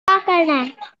करना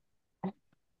है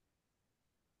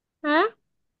हाँ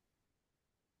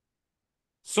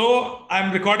So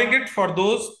I'm recording it for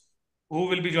those who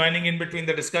will be joining in between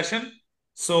the discussion.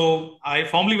 So I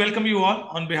formally welcome you all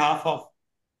on behalf of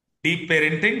Deep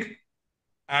Parenting.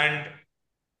 And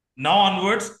now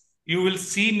onwards, you will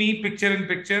see me picture in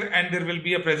picture and there will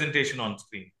be a presentation on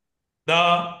screen.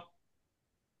 The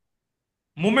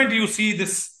moment you see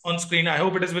this on screen, I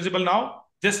hope it is visible now.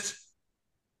 Just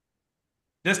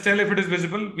tell if it is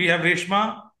visible. We have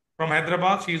Reshma from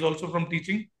Hyderabad. She is also from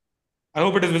teaching. I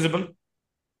hope it is visible.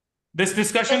 This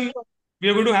discussion we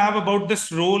are going to have about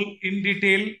this role in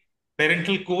detail,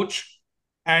 parental coach,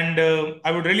 and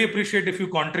I would really appreciate if you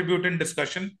contribute in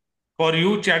discussion. For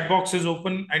you, chat box is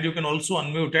open, and you can also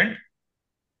unmute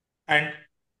and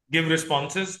give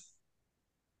responses.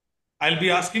 I'll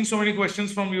be asking so many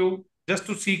questions from you just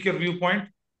to seek your viewpoint,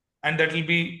 and that will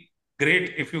be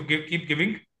great if you keep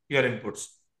giving your inputs.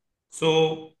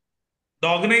 So, the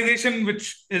organization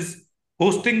which is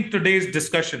hosting today's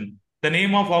discussion, the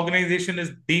name of organization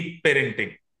is Deep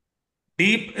Parenting.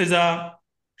 DEEP is a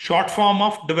short form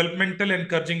of developmental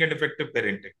encouraging and effective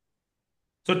parenting.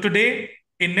 So today,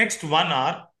 in next 1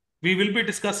 hour, we will be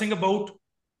discussing about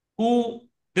who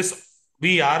this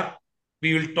we are.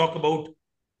 We will talk about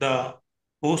the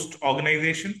host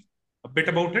organization, a bit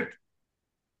about it.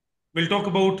 We'll talk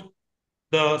about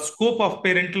the scope of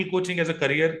parental coaching as a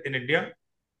career in India.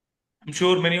 I'm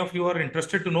sure many of you are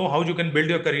interested to know how you can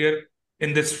build your career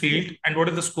in this field and what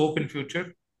is the scope in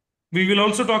future. We will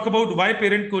also talk about why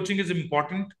parent coaching is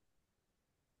important,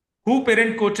 who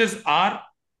parent coaches are,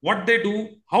 what they do,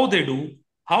 how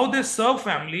they serve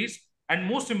families, and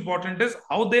most important is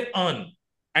how they earn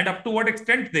and up to what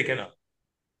extent they can earn.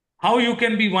 How you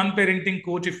can be one parenting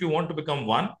coach if you want to become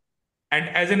one. And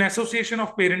as an association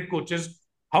of parent coaches,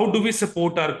 how do we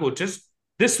support our coaches?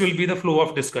 This will be the flow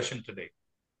of discussion today.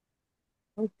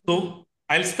 So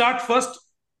I'll start first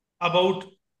about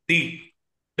the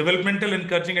developmental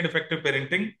encouraging and effective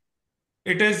parenting.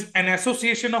 It is an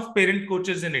association of parent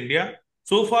coaches in India.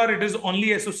 So far, it is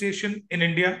only association in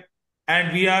India,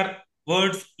 and we are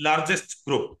world's largest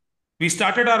group. We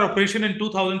started our operation in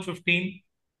 2015.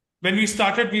 When we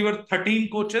started, we were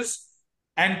 13 coaches,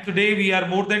 and today we are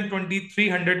more than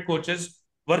 2,300 coaches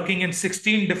working in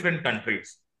 16 different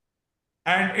countries.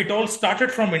 And it all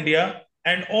started from India,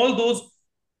 and all those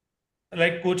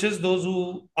like coaches, those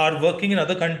who are working in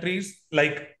other countries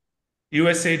like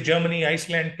USA, Germany,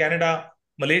 Iceland, Canada,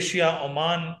 Malaysia,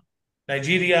 Oman,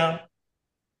 Nigeria,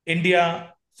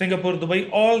 India, Singapore, Dubai,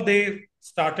 all they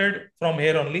started from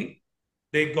here only.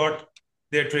 They got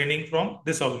their training from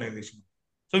this organization.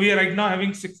 So we are right now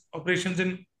having 6 operations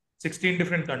in 16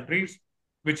 different countries,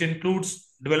 which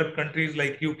includes developed countries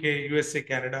like UK, USA,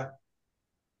 Canada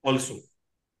also.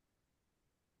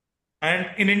 And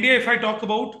in India, if I talk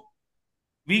about,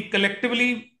 we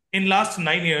collectively in last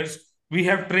 9 years, we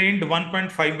have trained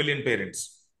 1.5 million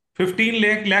parents.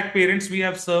 15 lakh parents we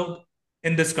have served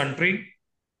in this country.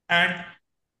 And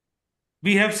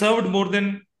we have served more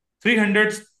than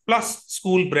 300 plus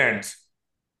school brands.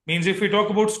 Means if we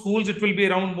talk about schools, it will be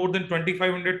around more than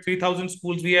 2,500, 3,000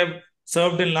 schools we have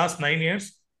served in last 9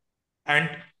 years. And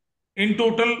in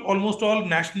total, almost all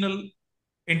national,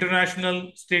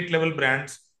 international, state level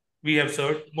brands we have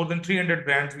served. More than 300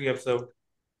 brands we have served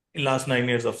in last 9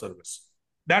 years of service.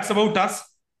 That's about us.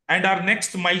 And our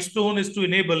next milestone is to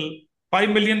enable 5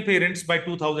 million parents by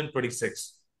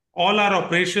 2026. All our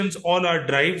operations, all our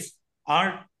drives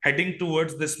are heading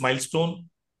towards this milestone.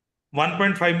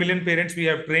 1.5 million parents we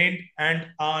have trained, and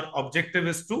our objective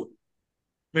is to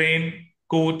train,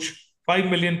 coach 5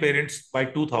 million parents by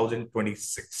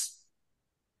 2026.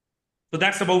 So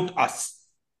that's about us,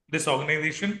 this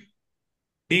organization,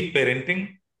 Deep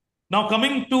Parenting. Now,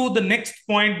 coming to the next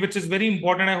point, which is very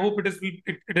important, I hope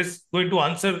it is going to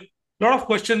answer a lot of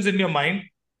questions in your mind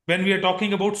when we are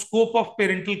talking about scope of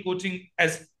parental coaching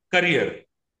as career,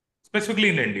 specifically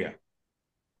in India.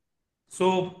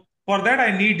 So, for that,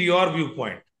 I need your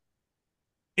viewpoint.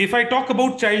 If I talk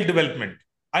about child development,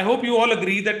 I hope you all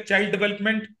agree that child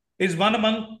development is one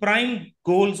among prime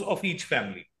goals of each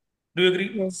family. Do you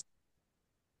agree? yes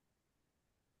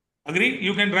Agree?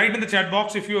 You can write in the chat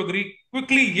box if you agree.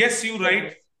 Quickly, yes, you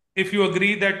write if you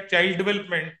agree that child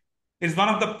development is one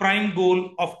of the prime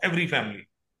goal of every family.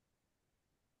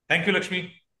 Thank you,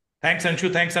 Lakshmi. Thanks,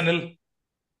 Anshu. Thanks, Anil,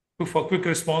 for quick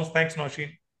response. Thanks, Noshin.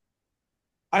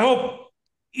 I hope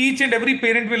each and every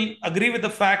parent will agree with the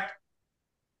fact,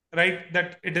 right,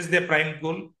 that it is their prime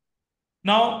goal.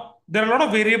 Now, there are a lot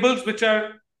of variables which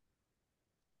are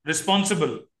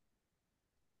responsible.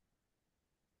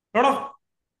 A lot of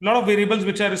lot of variables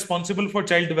which are responsible for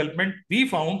child development, we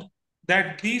found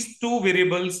that these two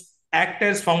variables act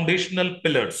as foundational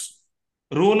pillars: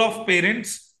 role of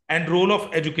parents and role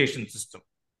of education system.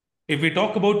 If we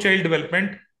talk about child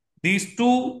development, these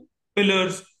two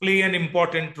pillars play an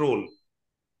important role: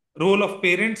 role of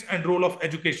parents and role of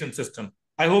education system.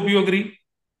 I hope you agree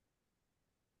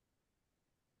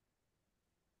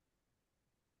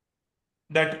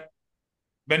that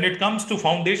when it comes to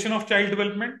foundation of child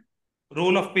development,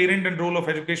 role of parent and role of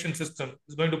education system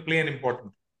is going to play an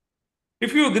important.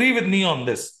 If you agree with me on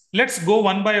this, let's go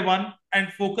one by one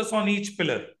and focus on each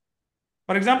pillar.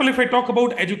 For example, if I talk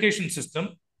about education system,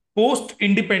 post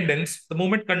independence, the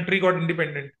moment country got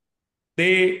independent,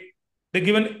 they they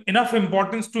given enough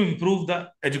importance to improve the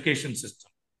education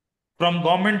system. From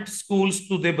government schools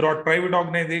to they brought private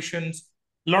organizations,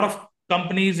 a lot of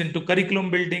companies into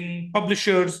curriculum building,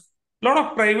 publishers, a lot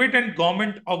of private and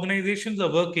government organizations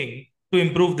are working to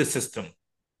improve the system.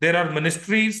 There are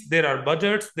ministries, there are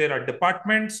budgets, there are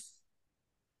departments.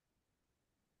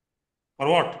 For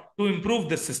what? To improve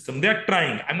the system. They're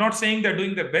trying. I'm not saying they're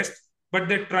doing their best, but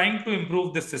they're trying to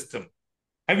improve the system.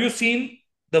 Have you seen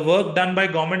the work done by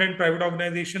government and private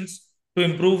organizations to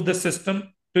improve the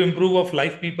system, to improve of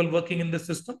life people working in the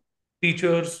system?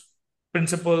 Teachers,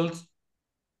 principals,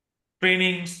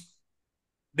 trainings,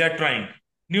 they're trying.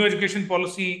 New education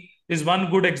policy is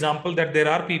one good example that there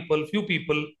are few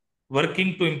people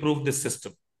working to improve this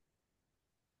system.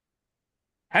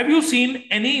 Have you seen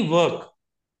any work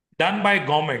done by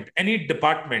government, any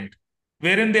department,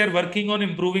 wherein they are working on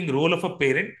improving role of a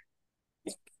parent,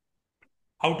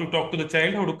 how to talk to the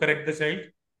child, how to correct the child?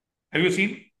 Have you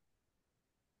seen?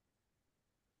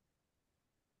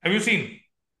 Have you seen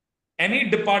any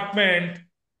department,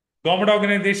 government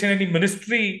organization, any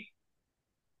ministry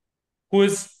who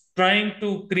is trying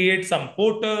to create some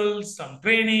portals, some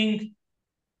training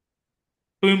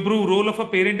to improve role of a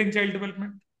parent in child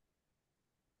development?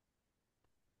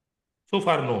 So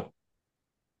far, no.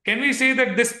 Can we say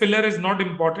that this pillar is not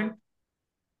important?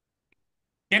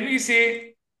 Can we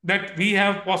say that we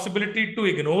have possibility to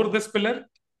ignore this pillar?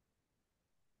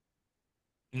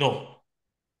 No.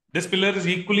 This pillar is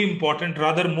equally important,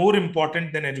 rather more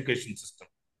important than education system.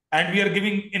 And we are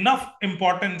giving enough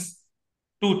importance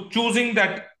to choosing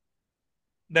that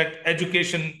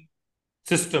education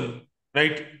system,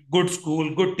 right? Good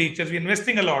school, good teachers. We're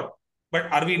investing a lot,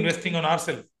 but are we investing on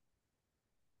ourselves?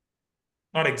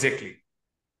 Not exactly.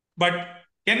 But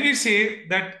can we say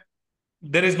that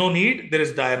there is no need? There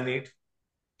is dire need.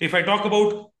 If I talk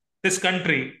about this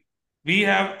country, we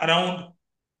have around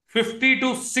 50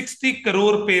 to 60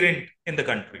 crore parent in the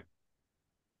country.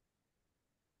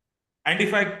 And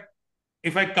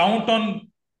if I count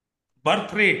on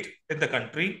birth rate in the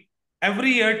country,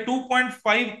 every year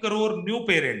 2.5 crore new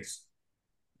parents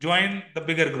join the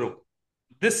bigger group.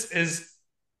 This is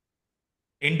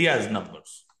India's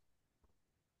numbers.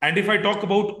 And if I talk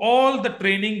about all the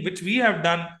training which we have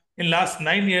done in last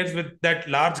 9 years with that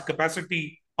large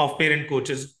capacity of parent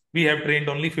coaches, we have trained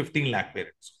only 15 lakh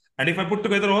parents. And if I put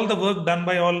together all the work done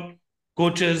by all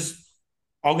coaches,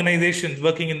 organizations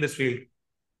working in this field,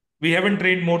 we haven't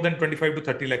trained more than 25 to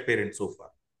 30 lakh parents so far.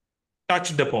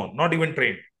 Touched upon, not even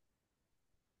trained.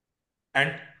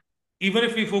 And even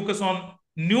if we focus on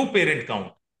new parent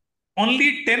count,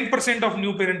 only 10% of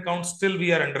new parent count, still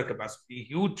we are under capacity.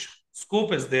 Huge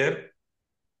scope is there.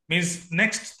 Means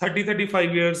next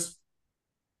 30-35 years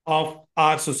of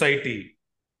our society,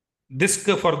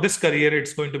 for this career,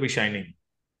 it's going to be shining.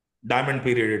 Diamond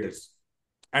period it is.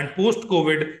 And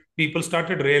post-COVID, people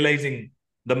started realizing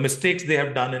the mistakes they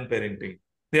have done in parenting.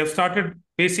 They have started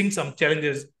facing some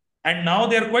challenges, and now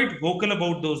they are quite vocal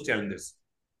about those challenges.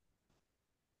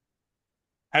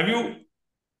 Have you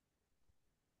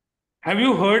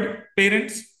heard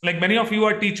parents, like many of you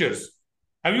are teachers,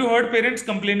 have you heard parents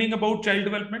complaining about child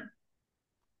development?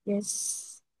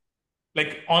 Yes.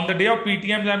 Like on the day of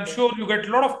PTMs, I'm sure you get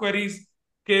a lot of queries.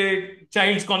 Okay,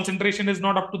 child's concentration is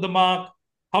not up to the mark.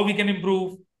 How we can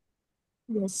improve?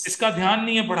 Yes. इसका ध्यान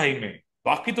नहीं है पढ़ाई में.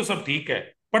 बाकी तो सब ठीक है.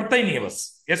 पढ़ता ही नहीं है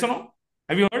बस. Yes or no?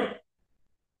 Have you heard?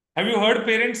 Have you heard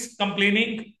parents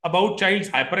complaining about child's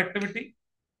hyperactivity?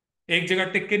 एक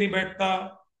जगह टिक के नहीं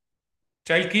बैठता.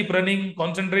 Child keep running.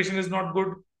 Concentration is not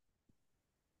good.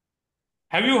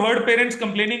 Have you heard parents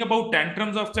complaining about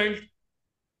tantrums of child?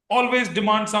 Always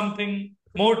demand something,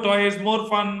 more toys, more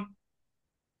fun,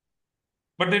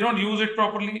 but they don't use it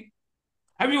properly.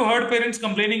 Have you heard parents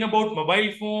complaining about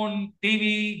mobile phone,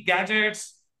 TV,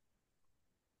 gadgets?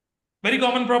 Very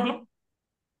common problem.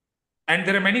 And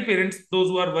there are many parents, those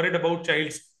who are worried about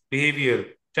child's behavior.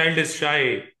 Child is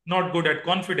shy, not good at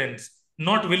confidence,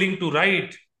 not willing to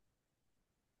write,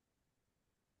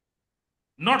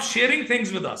 not sharing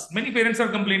things with us. Many parents are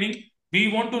complaining,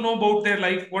 we want to know about their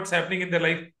life, what's happening in their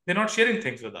life. They're not sharing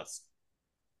things with us.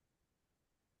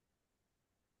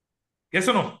 Yes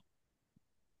or no?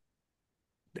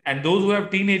 And those who have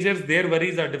teenagers, their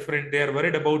worries are different. They are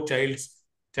worried about child's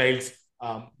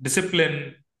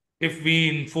discipline. If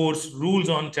we enforce rules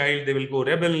on child, they will go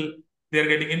rebel. They are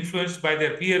getting influenced by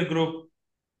their peer group.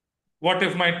 What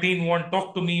if my teen won't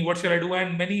talk to me? What shall I do?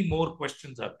 And many more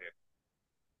questions are there.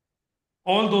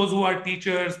 All those who are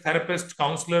teachers, therapists,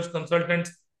 counselors,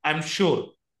 consultants, I'm sure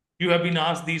you have been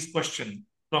asked these questions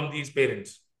from these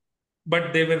parents,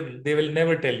 but they will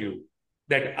never tell you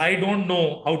that I don't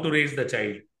know how to raise the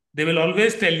child. They will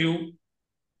always tell you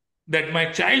that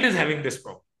my child is having this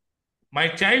problem. My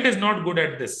child is not good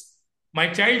at this. My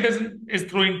child doesn't is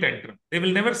throwing tantrum. They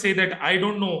will never say that I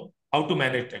don't know how to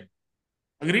manage tantrum.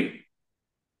 Agree?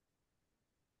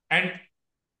 And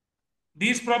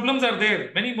these problems are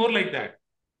there, many more like that.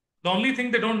 The only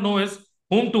thing they don't know is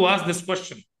whom to ask this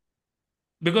question.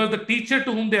 Because the teacher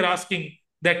to whom they're asking,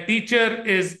 that teacher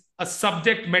is a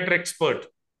subject matter expert.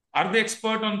 Are they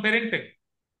expert on parenting?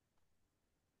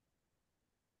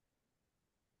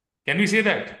 Can we say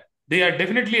that? They are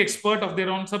definitely expert of their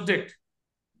own subject.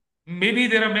 Maybe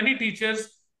there are many teachers,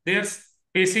 they are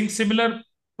facing similar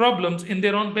problems in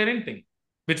their own parenting,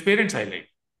 which parents highlight.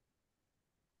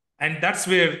 And that's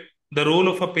where the role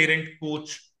of a parent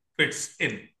coach fits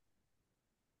in.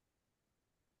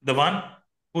 The one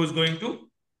who is going to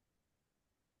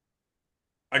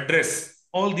address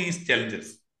all these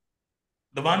challenges.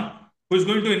 The one who is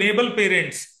going to enable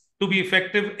parents to be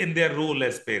effective in their role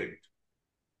as parent.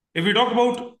 If we talk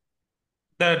about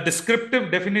the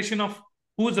descriptive definition of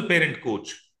who is a parent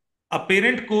coach, a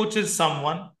parent coach is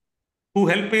someone who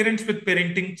help parents with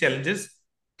parenting challenges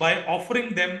by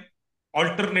offering them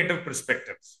alternative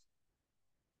perspectives.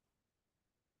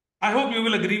 I hope you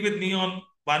will agree with me on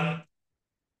one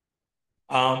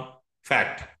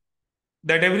fact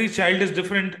that every child is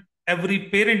different, every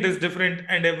parent is different,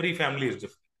 and every family is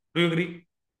different. Do you agree?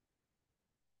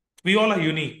 We all are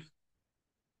unique.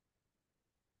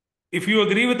 If you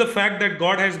agree with the fact that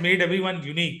God has made everyone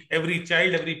unique, every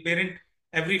child, every parent,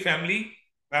 every family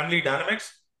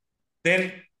dynamics,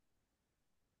 then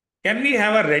can we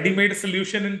have a ready-made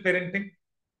solution in parenting?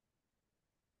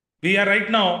 We are right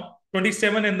now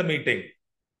 27 in the meeting.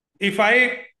 If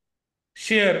I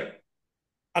share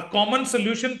a common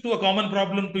solution to a common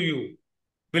problem to you,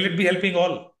 will it be helping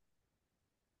all?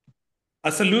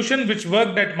 A solution which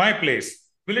worked at my place,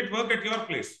 will it work at your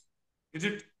place? Is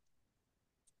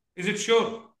it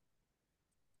sure?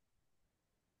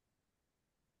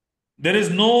 There is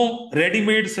no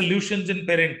ready-made solutions in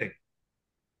parenting.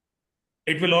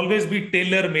 It will always be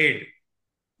tailor-made.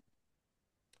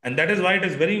 And that is why it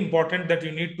is very important that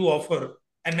you need to offer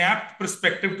an apt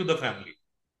perspective to the family,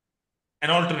 an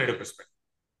alternative perspective.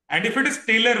 And if it is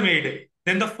tailor-made,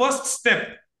 then the first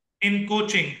step in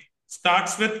coaching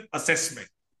starts with assessment.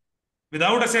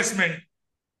 Without assessment,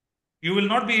 you will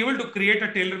not be able to create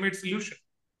a tailor-made solution.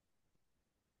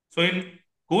 So in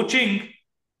coaching,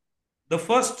 the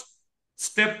first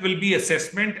step will be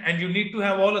assessment, and you need to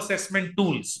have all assessment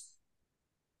tools.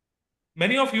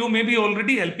 Many of you may be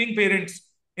already helping parents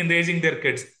in raising their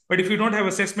kids, but if you don't have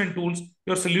assessment tools,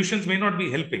 your solutions may not be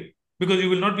helping because you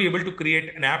will not be able to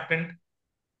create an apt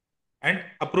and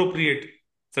appropriate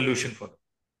solution for them.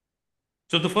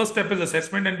 So the first step is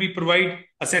assessment, and we provide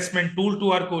assessment tool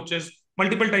to our coaches,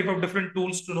 multiple type of different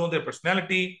tools to know their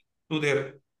personality, to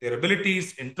their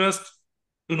abilities, interest,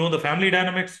 to know the family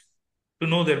dynamics, to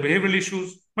know their behavioral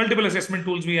issues. Multiple assessment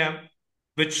tools we have,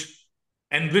 which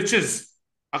enriches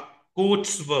a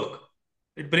coach's work.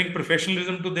 It brings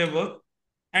professionalism to their work.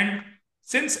 And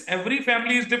since every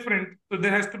family is different, so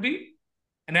there has to be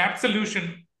an apt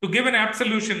solution. To give an apt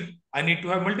solution, I need to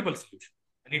have multiple solutions.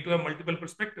 I need to have multiple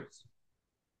perspectives.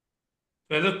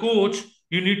 So as a coach,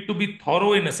 you need to be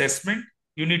thorough in assessment.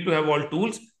 You need to have all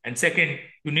tools. And second,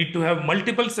 you need to have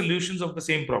multiple solutions of the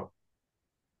same problem.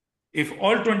 If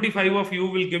all 25 of you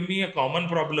will give me a common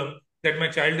problem that my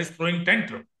child is throwing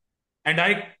tantrum, and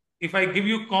if I give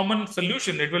you common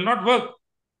solution, it will not work.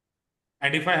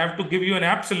 And if I have to give you an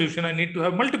app solution, I need to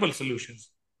have multiple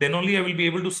solutions. Then only I will be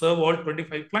able to serve all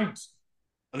 25 clients.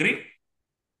 Agree?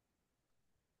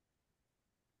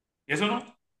 Yes or no?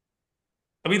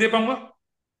 अभी दे पाऊंगा?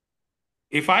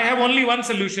 If I have only one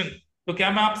solution, तो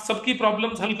क्या मैं आप सबकी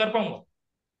problems हल कर पाऊंगा?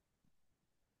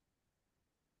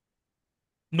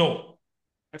 No,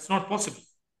 that's not possible.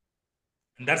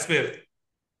 And that's where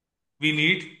we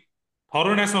need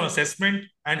thoroughness on assessment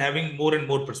and having more and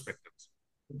more perspectives,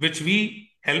 which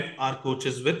we help our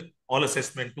coaches with all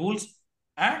assessment tools.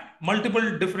 and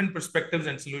multiple different perspectives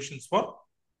and solutions for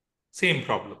same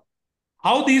problem.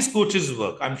 How these coaches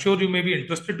work? I'm sure you may be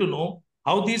interested to know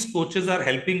how these coaches are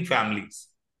helping families.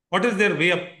 What is their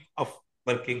way of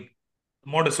working?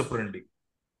 Modus operandi.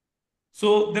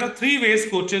 So there are three ways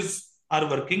coaches are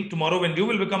working. Tomorrow, when you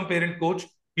will become parent coach,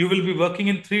 you will be working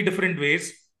in three different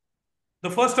ways. The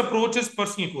first approach is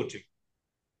personal coaching.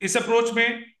 इस approach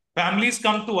में families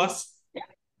come to us,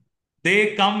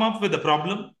 they come up with a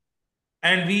problem,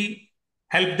 and we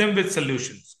help them with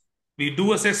solutions. We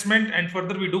do assessment and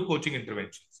further we do coaching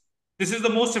interventions. This is the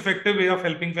most effective way of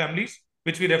helping families,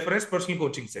 which we refer as personal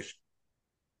coaching session.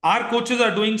 Our coaches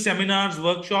are doing seminars,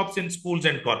 workshops in schools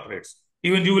and corporates.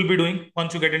 Even you will be doing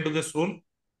once you get into this role.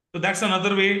 So that's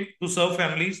another way to serve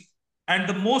families. And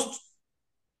the most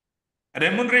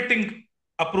remunerating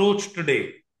approach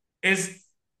today is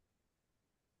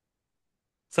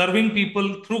serving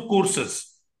people through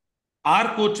courses.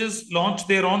 Our coaches launch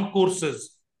their own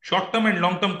courses, short term and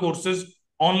long term courses,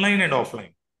 online and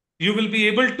offline. You will be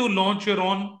able to launch your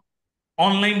own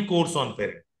online course on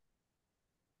parent.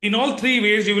 In all three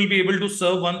ways, you will be able to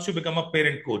serve once you become a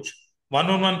parent coach. One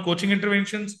on one coaching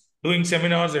interventions, doing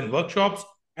seminars and workshops,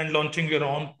 and launching your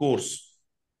own course.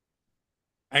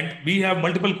 And we have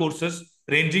multiple courses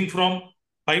ranging from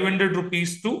 500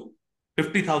 rupees to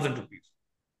 50,000 rupees,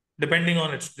 depending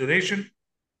on its duration,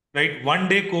 right? 1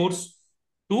 day course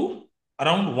to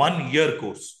around 1 year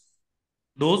course.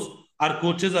 Those our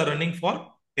coaches are running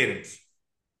for parents.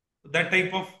 That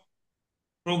type of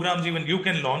programs even you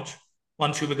can launch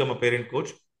once you become a parent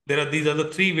coach. There are these other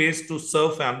three ways to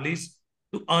serve families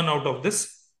to earn out of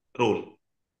this role.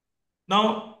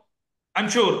 Now, I'm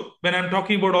sure when I'm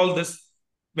talking about all this,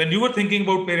 when you were thinking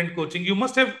about parent coaching, you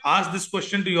must have asked this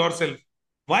question to yourself: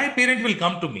 why parent will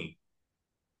come to me?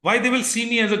 Why they will see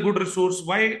me as a good resource?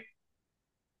 Why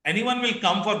anyone will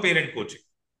come for parent coaching?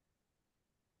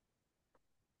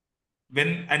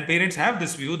 When and parents have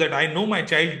this view that I know my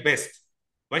child best.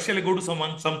 Why shall I go to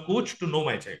someone, some coach to know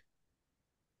my child?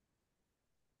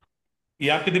 ये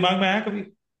आपके दिमाग में आया कभी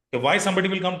कि why somebody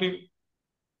will come to you?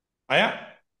 आया?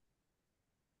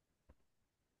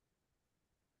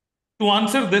 To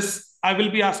answer this, I will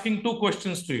be asking two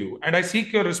questions to you, and I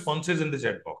seek your responses in the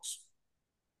chat box.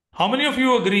 How many of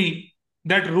you agree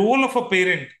that role of a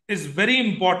parent is very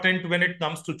important when it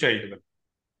comes to child development?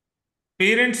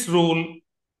 Parents' role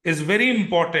is very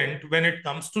important when it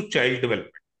comes to child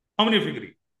development. How many of you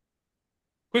agree?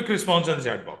 Quick response in the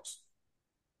chat box.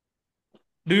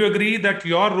 Do you agree that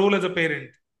your role as a parent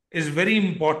is very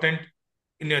important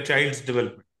in your child's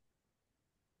development?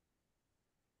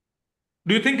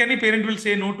 Do you think any parent will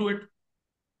say no to it?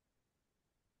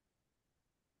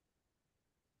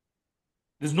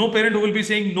 There's no parent who will be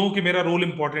saying no कि मेरा role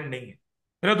important नहीं है.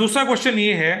 मेरा दूसरा question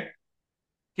ये है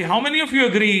कि how many of you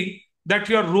agree that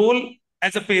your role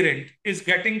as a parent is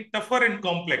getting tougher and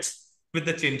complex with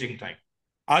the changing time?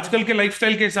 आजकल के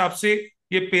लाइफस्टाइल के हिसाब से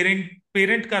ये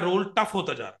पेरेंट का रोल टफ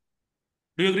होता जा रहा है.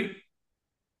 डू यू एग्री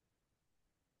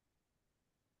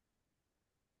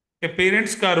कि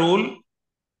पेरेंट्स का role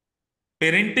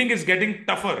parenting is getting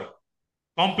tougher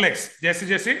complex जैसे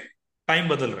जैसे टाइम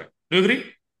बदल रहा है? Do you agree?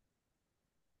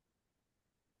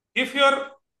 If your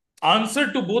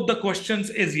answer to both the questions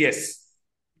is yes,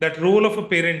 that role of a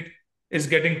parent is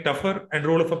getting tougher and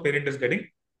role of a parent is getting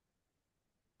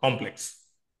complex,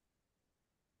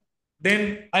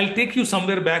 then I'll take you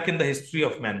somewhere back in the history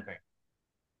of mankind.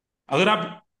 अगर आप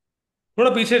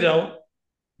थोड़ा पीछे जाओ,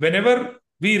 whenever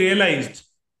we realized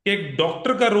कि एक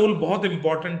doctor का role बहुत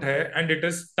important है and it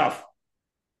is tough,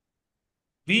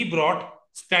 we brought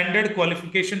standard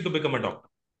qualification to become a doctor.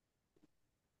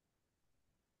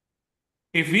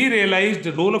 If we realized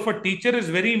the role of a teacher is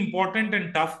very important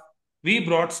and tough, we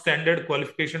brought standard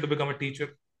qualification to become a teacher.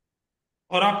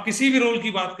 और आप किसी भी role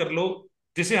की बात कर लो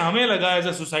जिसे हमें लगा एज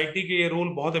अ सोसाइटी कि ये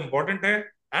रोल बहुत इंपॉर्टेंट है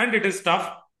and it is tough,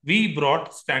 we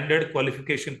brought standard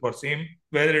qualification for same,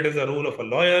 whether it is a role of a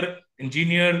lawyer,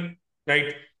 engineer,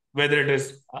 right? Whether it is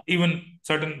even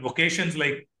certain vocations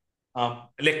like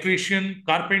electrician,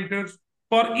 carpenters.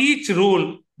 For each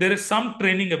role, there is some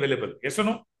training available. Yes or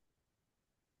no?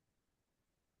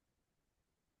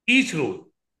 Each role.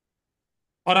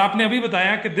 और आपने अभी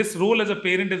बताया कि this role as a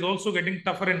parent is also getting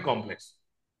tougher and complex.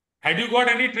 Had you got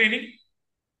any training?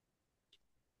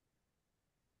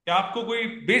 क्या आपको कोई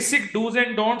basic dos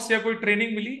and don'ts या कोई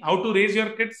training milli how to raise your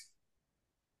kids?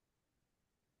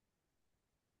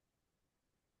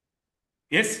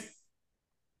 Yes,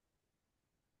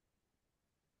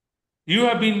 you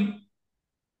have been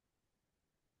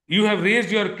you have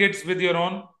raised your kids with your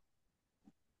own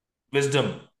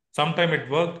wisdom. Sometime it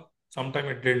worked, sometime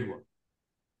it didn't work.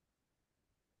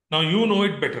 Now you know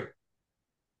it better.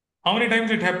 How many times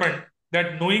it happened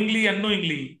that knowingly,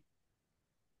 unknowingly,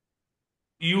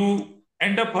 you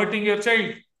end up hurting your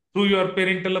child through your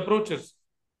parental approaches?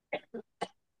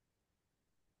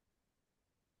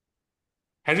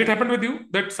 Has it happened with you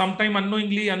that sometime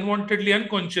unknowingly, unwantedly,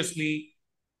 unconsciously,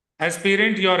 as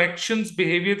parent, your actions,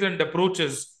 behaviors, and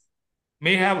approaches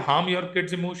may have harmed your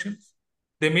kids' emotions?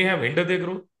 They may have hindered their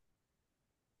growth.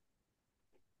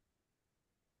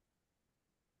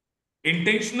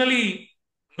 Intentionally,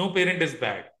 no parent is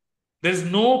bad. There's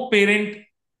no parent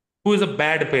who is a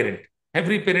bad parent.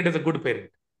 Every parent is a good parent.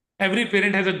 Every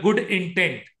parent has a good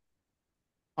intent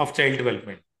of child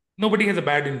development. Nobody has a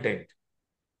bad intent.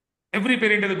 Every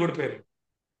parent is a good parent,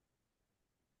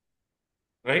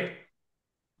 right?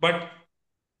 But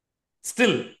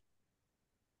still,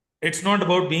 it's not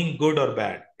about being good or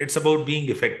bad. It's about being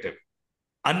effective.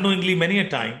 Unknowingly, many a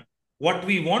time, what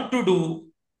we want to do,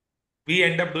 we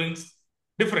end up doing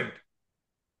different.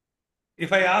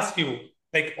 If I ask you,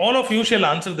 like all of you shall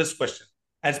answer this question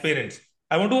as parents,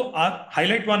 I want to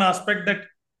highlight one aspect that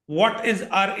what is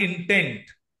our intent?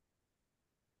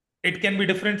 It can be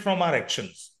different from our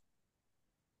actions.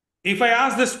 If I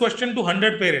ask this question to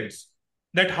 100 parents,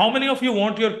 that how many of you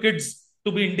want your kids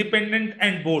to be independent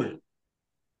and bold?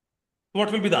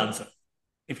 What will be the answer?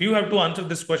 If you have to answer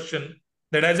this question,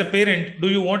 that as a parent, do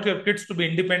you want your kids to be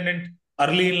independent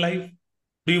early in life?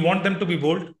 Do you want them to be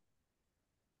bold?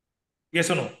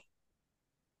 Yes or no?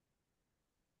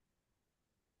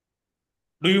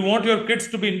 Do you want your kids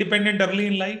to be independent early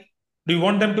in life? Do you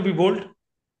want them to be bold?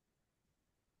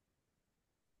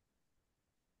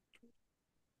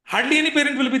 Hardly any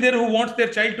parent will be there who wants their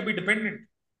child to be dependent.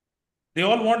 They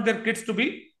all want their kids to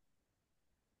be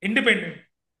independent.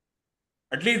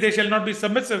 At least they shall not be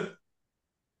submissive.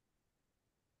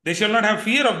 They shall not have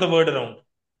fear of the word around.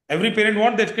 Every parent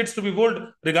wants their kids to be bold,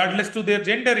 regardless to their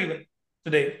gender even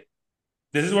today.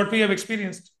 This is what we have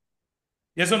experienced.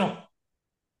 Yes or no?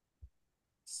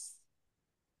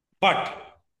 But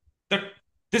the,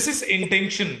 this is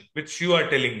intention which you are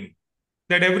telling me.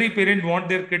 That every parent want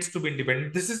their kids to be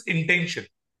independent. This is intention.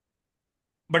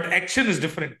 But action is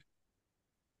different.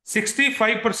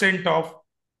 65% of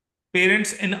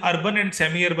parents in urban and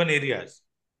semi-urban areas,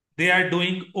 they are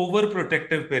doing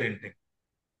overprotective parenting.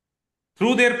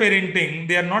 Through their parenting,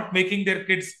 they are not making their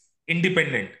kids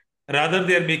independent. Rather,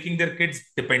 they are making their kids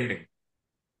dependent.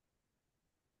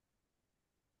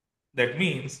 That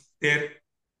means their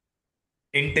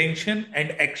intention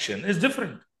and action is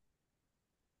different.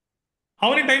 How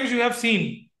many times you have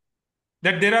seen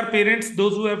that there are parents,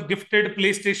 those who have gifted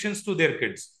PlayStations to their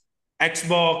kids,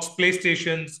 Xbox,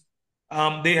 PlayStations,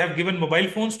 they have given mobile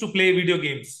phones to play video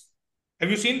games.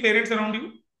 Have you seen parents around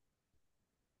you?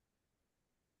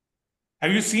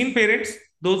 Have you seen parents,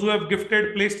 those who have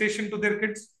gifted PlayStation to their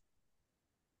kids?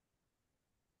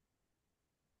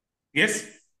 Yes,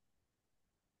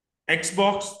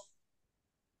 Xbox,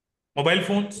 mobile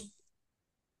phones.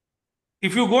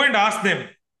 If you go and ask them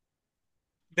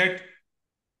that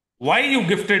why you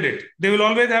gifted it, they will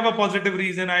always have a positive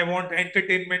reason. I want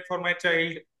entertainment for my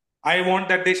child. I want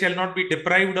that they shall not be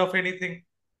deprived of anything.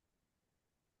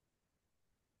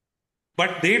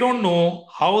 But they don't know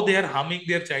how they are harming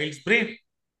their child's brain.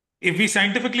 If we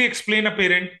scientifically explain a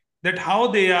parent that how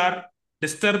they are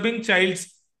disturbing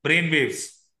child's brain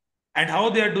waves and how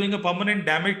they are doing a permanent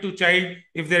damage to child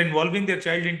if they're involving their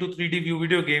child into 3D view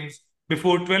video games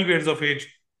before 12 years of age,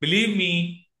 believe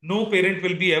me, no parent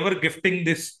will be ever gifting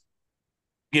this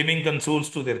gaming consoles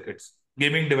to their kids,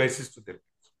 gaming devices to their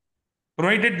kids,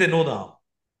 provided they know the harm.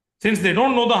 Since they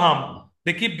don't know the harm,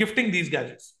 they keep gifting these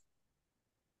gadgets.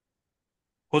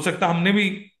 हो सकता हमने भी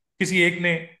किसी एक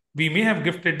ने we may have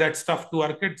gifted that stuff to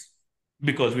our kids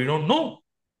because we don't know.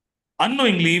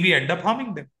 Unknowingly, we end up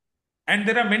harming them. And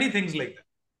there are many things like that.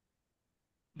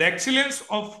 The excellence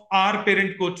of our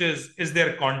parent coaches is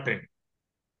their content.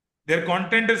 Their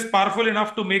content is powerful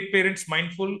enough to make parents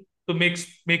mindful, to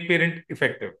make parent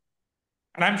effective.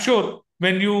 And I'm sure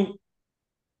when you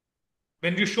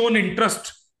show an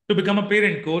interest to become a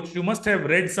parent coach, you must have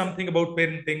read something about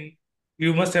parenting.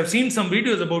 You must have seen some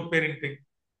videos about parenting.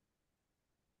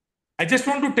 I just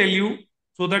want to tell you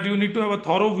so that you need to have a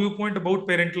thorough viewpoint about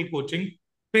parental coaching.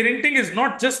 Parenting is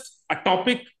not just a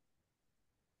topic,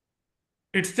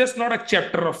 it's just not a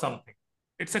chapter of something.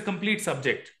 It's a complete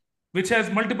subject which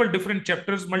has multiple different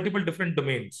chapters, multiple different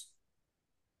domains.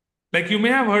 Like you may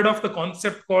have heard of the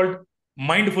concept called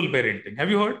mindful parenting. Have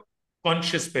you heard?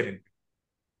 Conscious parenting.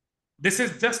 This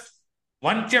is just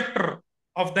one chapter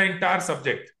of the entire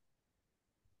subject.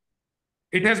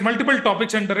 It has multiple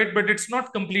topics under it, but it's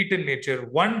not complete in nature.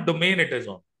 One domain it is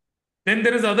on. Then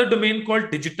there is other domain called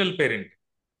digital parenting.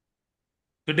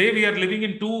 Today we are living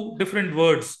in two different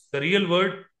worlds, the real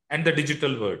world and the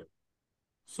digital world.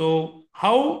 So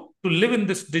how to live in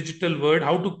this digital world,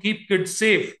 how to keep kids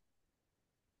safe,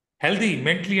 healthy,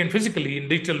 mentally and physically in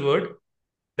digital world,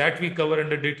 that we cover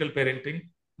under digital parenting.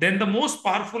 Then the most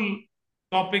powerful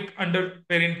topic under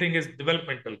parenting is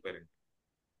developmental parenting.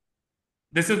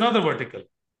 This is another vertical.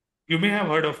 You may have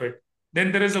heard of it.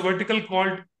 Then there is a vertical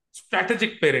called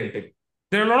strategic parenting.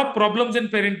 There are a lot of problems in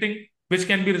parenting which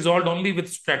can be resolved only with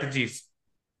strategies.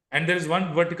 And there is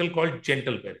one vertical called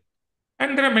gentle parenting.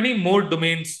 And there are many more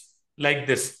domains like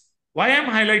this. Why I'm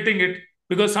highlighting it?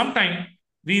 Because sometimes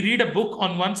we read a book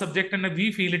on one subject and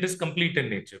we feel it is complete in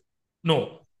nature.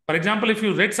 No. For example, if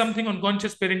you read something on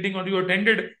conscious parenting or you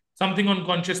attended something on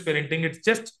conscious parenting, it's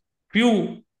just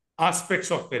few aspects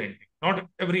of parenting, not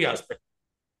every aspect.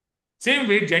 Same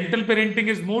way, gentle parenting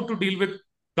is more to deal with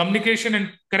communication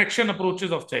and correction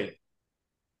approaches of child.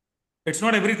 It's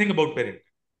not everything about parenting.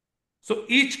 So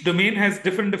each domain has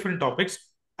different topics.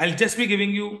 I'll just be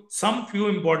giving you some few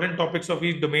important topics of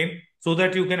each domain so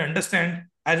that you can understand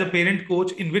as a parent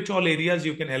coach in which all areas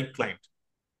you can help client.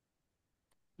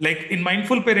 Like in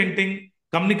mindful parenting,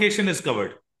 communication is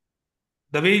covered.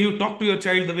 The way you talk to your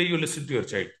child, the way you listen to your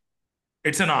child.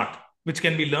 It's an art which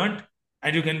can be learned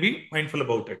and you can be mindful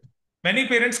about it. Many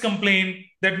parents complain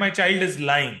that my child is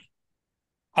lying.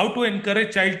 How to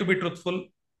encourage child to be truthful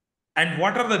and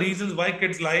what are the reasons why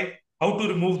kids lie, how to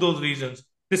remove those reasons.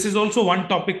 This is also one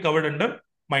topic covered under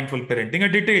mindful parenting, a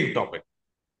detailed topic.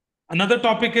 Another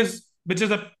topic is, which is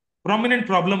a prominent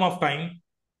problem of time,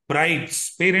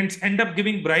 bribes. Parents end up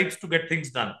giving bribes to get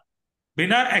things done.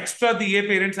 Bina extra diye,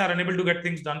 parents are unable to get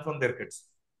things done from their kids.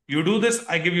 You do this,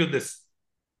 I give you this.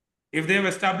 If they have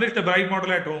established a bribe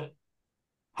model at home,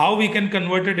 how we can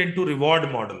convert it into reward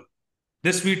model.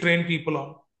 This we train people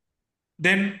on.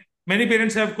 Then many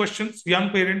parents have questions, young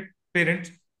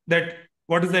parents, that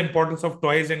what is the importance of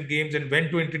toys and games and when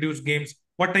to introduce games,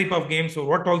 what type of games or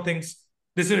what all things.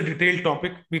 This is a detailed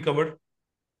topic we covered.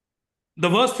 The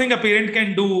worst thing a parent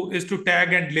can do is to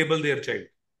tag and label their child.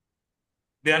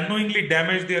 They unknowingly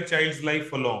damage their child's life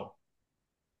for long.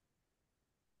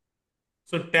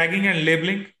 So tagging and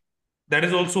labeling, that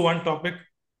is also one topic.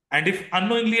 And if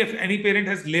unknowingly, if any parent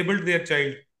has labeled their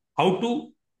child, how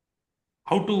to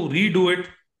redo it,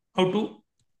 how to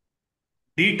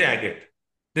de-tag it.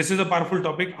 This is a powerful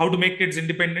topic. How to make kids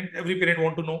independent. Every parent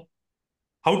want to know.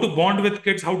 How to bond with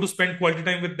kids, how to spend quality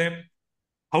time with them,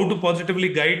 how to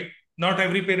positively guide. Not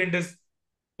every parent is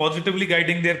positively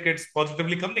guiding their kids,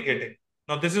 positively communicating.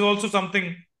 Now, this is also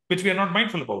something which we are not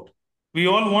mindful about. We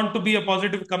all want to be a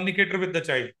positive communicator with the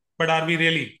child, but are we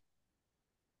really?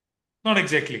 Not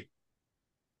exactly.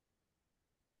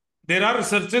 There are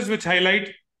researches which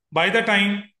highlight by the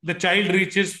time the child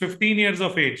reaches 15 years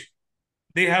of age,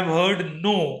 they have heard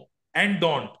no and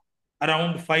don't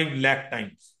around 5 lakh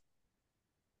times.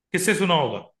 किससे सुना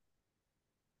होगा?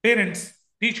 Parents,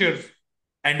 teachers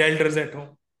and elders at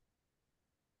home.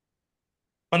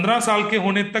 15 साल के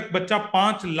होने तक बच्चा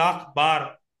 5 लाख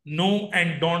बार no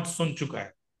and don't सुन चुका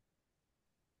है.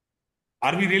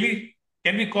 Are we really?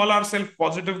 Can we call ourselves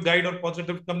positive guide or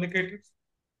positive communicators?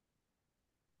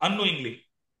 Unknowingly,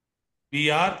 we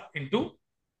are into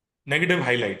negative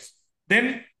highlights.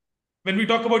 Then, when we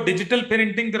talk about digital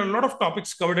parenting, there are a lot of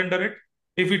topics covered under it.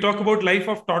 If we talk about life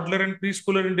of toddler and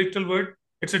preschooler in digital world,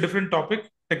 it's a different topic,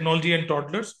 technology and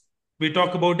toddlers. We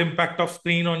talk about impact of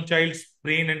screen on child's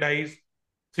brain and eyes,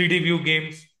 3D view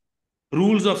games,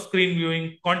 rules of screen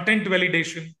viewing, content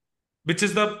validation, which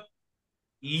is the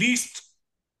least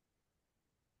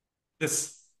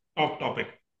this top topic.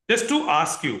 Just to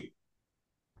ask you,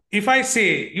 if I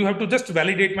say you have to just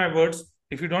validate my words,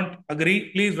 if you don't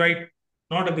agree, please write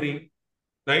not agree,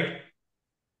 right?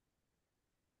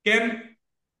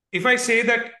 If I say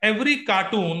that every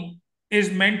cartoon is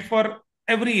meant for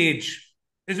every age,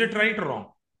 is it right or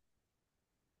wrong?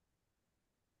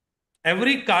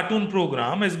 Every cartoon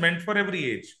program is meant for every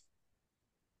age.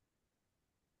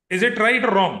 Is it right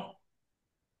or wrong?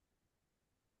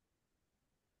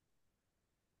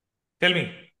 Tell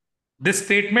me. This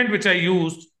statement which I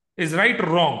used is right or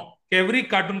wrong? Every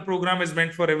cartoon program is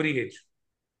meant for every age.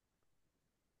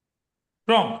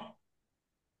 Wrong.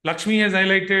 Lakshmi has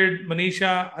highlighted,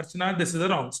 Manisha, Archana, this is a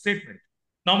wrong statement.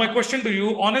 Now, my question to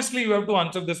you, honestly, you have to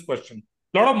answer this question.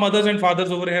 A lot of mothers and fathers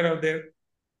over here are there.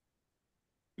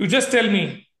 You just tell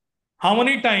me how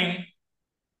many times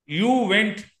you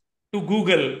went to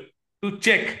Google to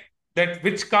check that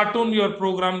which cartoon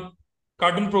program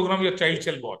your child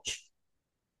shall watch.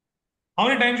 How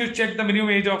many times you check the minimum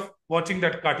age of watching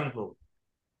that cartoon program?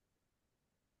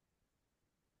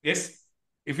 Yes.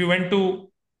 If you went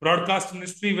to broadcast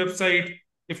industry website,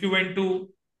 if you went to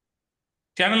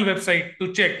channel website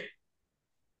to check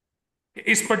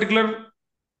इस particular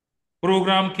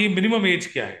programme की minimum age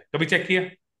क्या है, कभी check किया?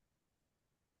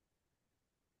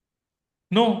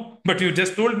 No, but you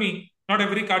just told me not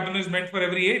every cartoon is meant for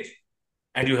every as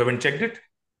and you haven't checked it.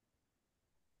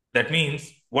 That means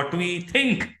what we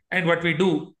think and what we do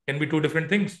can be two different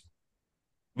things.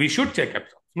 We should check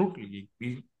absolutely.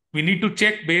 We need to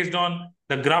check based on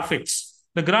the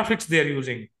graphics they are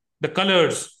using, the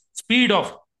colors, speed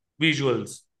of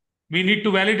visuals. We need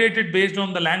to validate it based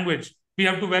on the language. We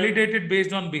have to validate it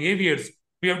based on behaviors.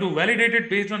 We have to validate it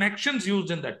based on actions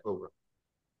used in that program.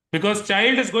 Because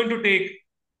child is going to take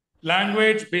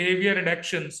language, behavior, and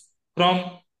actions from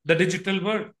the digital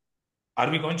world. Are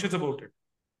we conscious about it?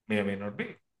 May or may not be.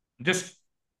 Just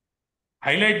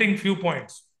highlighting few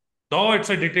points. Though it's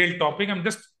a detailed topic, I'm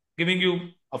just giving you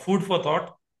a food for thought.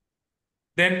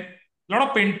 Then a lot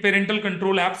of parental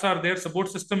control apps are there.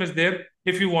 Support system is there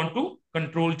if you want to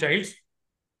control child's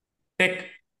tech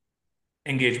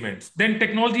engagements. Then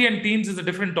technology and teens is a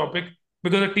different topic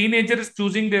because a teenager is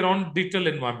choosing their own digital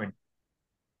environment.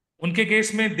 उनके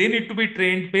case में they need to be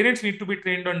trained, parents need to be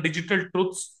trained on digital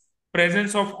truths,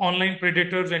 presence of online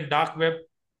predators and dark web,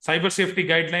 cyber safety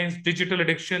guidelines, digital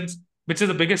addictions, which is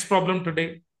the biggest problem today.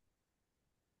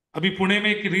 अभी पुणे में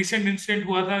एक recent incident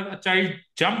हुआ था, a child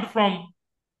jumped from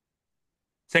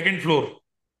second floor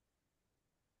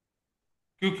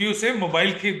क्योंकि उसे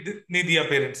mobile नहीं दिया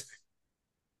parents ने.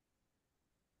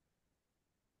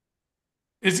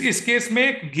 इस केस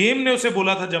में गेम ने उसे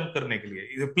बोला था जंप करने के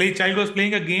लिए. Play child was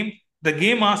playing a game, the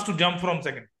game asked to jump from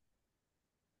second,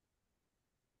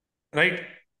 right?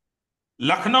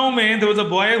 Lucknow mein, there was a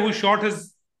boy who shot his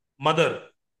mother,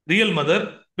 real mother,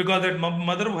 because that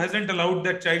mother hasn't allowed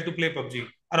that child to play PUBG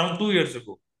around 2 years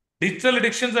ago. Digital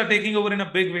addictions are taking over in a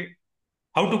big way.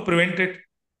 How to prevent it?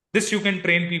 This you can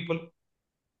train people.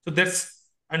 So that's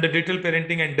under digital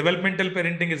parenting, and developmental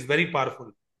parenting is very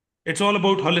powerful. It's all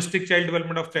about holistic child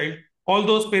development of child. All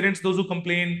those parents, those who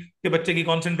complain कि बच्चे की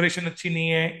concentration अच्छी नहीं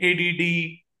है, ADD,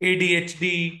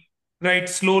 ADHD,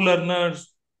 right, slow learners,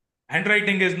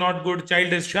 handwriting is not good,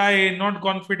 child is shy, not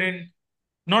confident,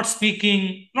 not speaking,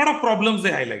 lot of problems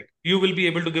they highlight. You will be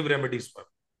able to give remedies for.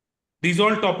 These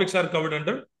all topics are covered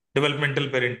under developmental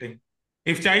parenting.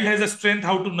 If child has a strength,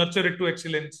 how to nurture it to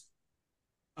excellence.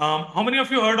 How many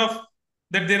of you heard of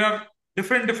that there are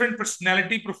different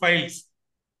personality profiles?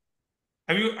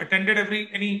 Have you attended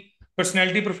any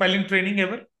personality profiling training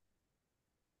ever?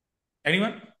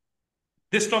 Anyone?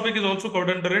 This topic is also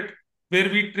covered under it, where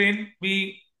we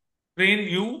train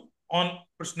you on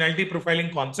personality profiling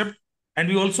concept, and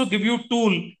we also give you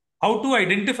tool how to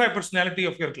identify personality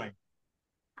of your client.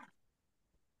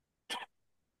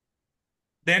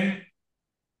 Then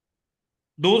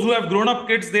those who have grown up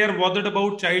kids, they are bothered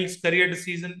about child's career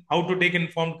decision, how to take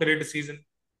informed career decision,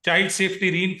 child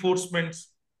safety reinforcements,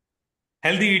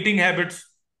 healthy eating habits.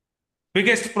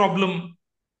 Biggest problem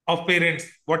of parents,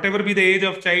 whatever be the age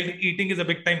of child, eating is a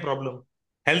big time problem.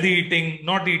 Healthy eating,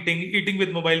 not eating, eating with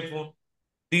mobile phone.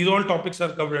 These all topics are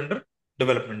covered under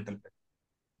developmental.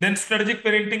 Then strategic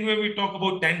parenting, where we talk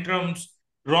about tantrums,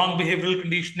 wrong behavioral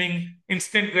conditioning,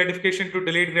 instant gratification to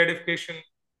delayed gratification,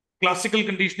 classical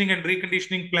conditioning and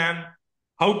reconditioning plan,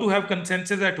 how to have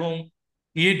consensus at home.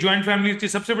 ये joint family की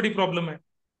सबसे बड़ी problem है.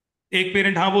 एक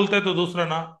parent हाँ बोलता है तो दूसरा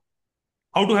ना.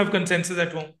 How to have consensus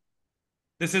at home.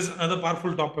 This is another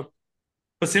powerful topic.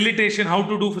 Facilitation, how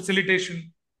to do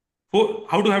facilitation,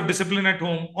 how to have discipline at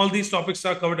home. All these topics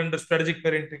are covered under strategic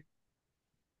parenting.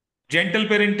 Gentle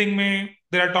parenting mein,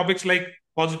 there are topics like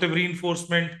positive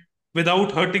reinforcement,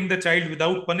 without hurting the child,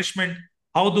 without punishment.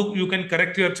 How do you can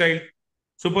correct your child?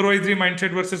 Supervisory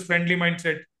mindset versus friendly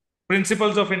mindset,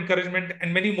 principles of encouragement,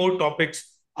 and many more topics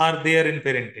are there in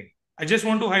parenting. I just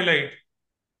want to highlight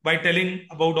by telling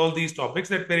about all these topics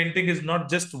that parenting is not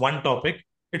just one topic,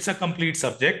 it's a complete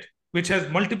subject which has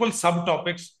multiple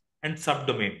subtopics and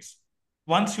subdomains.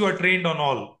 Once you are trained on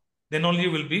all, then only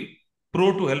you will be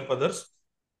pro to help others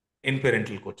in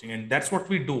parental coaching. And that's what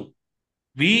we do.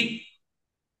 We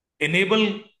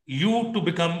enable you to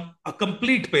become a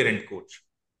complete parent coach,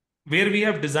 where we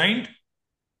have designed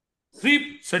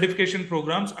 3 certification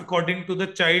programs according to the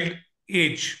child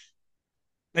age.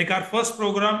 Like our first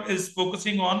program is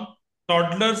focusing on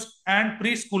toddlers and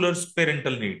preschoolers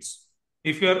parental needs.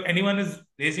 If anyone is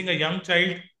raising a young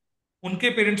child, उनके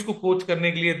parents को coach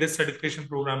करने के लिए this certification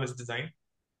program is designed.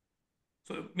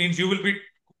 So it means you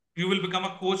will become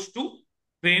a coach to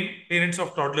train parents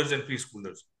of toddlers and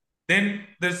preschoolers. Then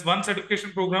there's one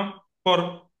certification program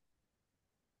for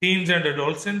teens and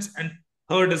adolescents, and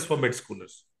third is for mid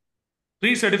schoolers.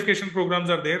 Three certification programs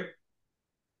are there,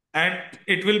 and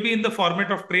it will be in the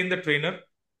format of train the trainer.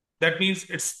 That means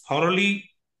it's thoroughly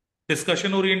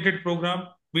discussion oriented program.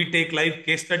 We take live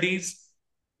case studies.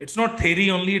 It's not theory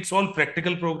only, it's all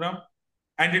practical program,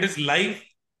 and it is live,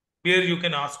 where you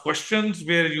can ask questions,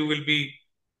 where you will be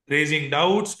raising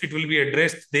doubts. It will be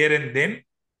addressed there and then.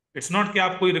 It's not कि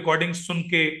आप कोई recording सुन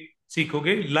के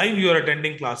सीखोगे. Live you are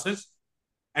attending classes,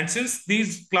 and since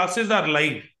these classes are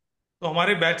live, तो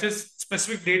हमारे batches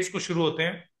specific dates को शुरू होते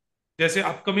हैं. जैसे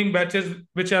upcoming batches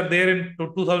which are there in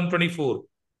 2024,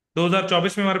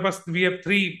 2024 में हमारे पास we have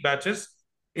three batches.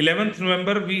 11th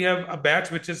November we have a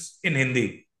batch which is in Hindi,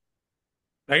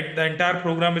 right? The entire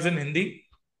program is in Hindi,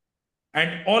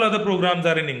 and all other programs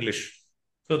are in English.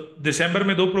 So December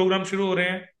में दो programme शुरू हो रहे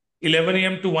हैं. 11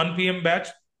 a.m. to 1 p.m. batch.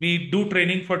 We do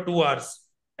training for 2 hours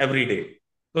every day.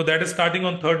 So that is starting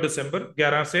on 3rd December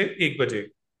 11 से 1 बजे.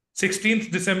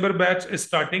 16th December batch is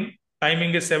starting.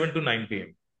 Timing is 7 to 9 p.m.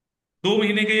 2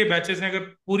 महीने के ये बैचेस हैं. अगर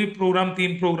पूरी programme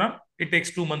 3 programme, it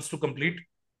takes 2 months to complete.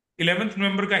 11th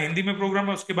नवंबर का हिंदी में प्रोग्राम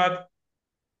है. उसके बाद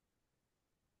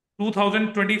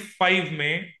 2025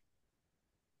 में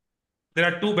there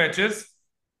are two batches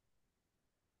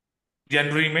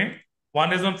January में.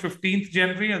 One is on 15th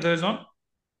January, other is on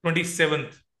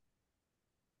 27th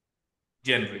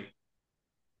January.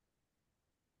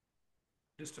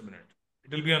 Just a minute.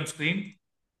 It will be on screen.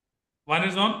 One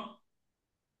is on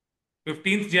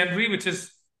 15th January, which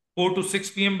is 4 to 6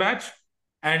 p.m. batch,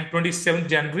 and 27th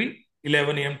January,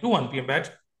 11 a.m. to 1 p.m. batch.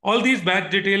 All these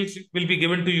batch details will be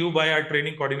given to you by our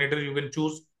training coordinator. You can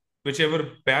choose whichever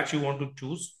batch you want to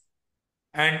choose.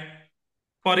 And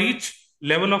for each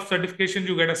level of certification,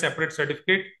 you get a separate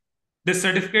certificate. This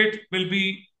certificate will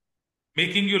be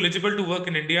making you eligible to work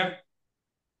in India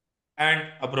and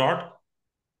abroad,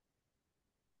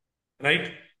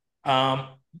 right?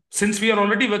 Since we are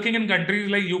already working in countries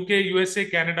like UK, USA,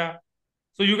 Canada,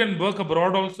 so you can work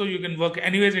abroad also. You can work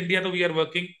anyways. India, though we are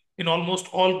working in almost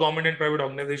all government and private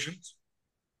organizations.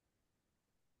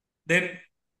 Then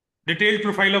detailed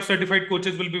profile of certified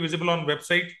coaches will be visible on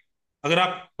website. अगर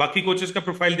आप बाकी coaches का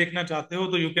profile देखना चाहते हो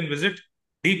तो you can visit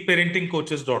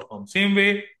deepparentingcoaches.com. Same way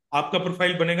आपका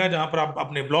profile बनेगा जहां पर आप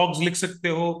अपने ब्लॉग्स लिख सकते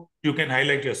हो. You can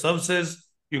highlight your services,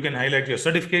 you can highlight your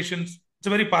certifications. It's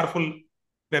a very powerful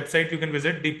website. You can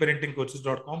visit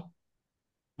deepparentingcoaches.com.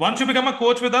 Once you become a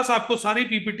coach with us, आपको सारी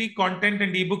PPT, content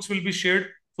and ebooks will be shared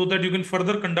so that you can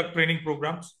further conduct training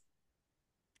programs.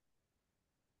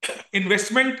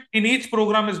 Investment in each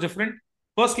program is different.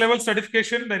 First level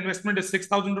certification, the investment is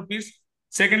 6,000 rupees.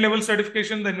 Second level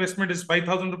certification, the investment is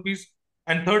 5,000 rupees.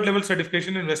 And third level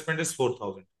certification investment is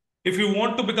 4,000. If you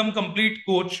want to become complete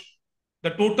coach,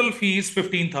 the total fee is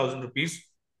 15,000 rupees.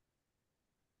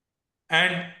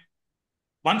 And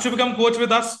once you become coach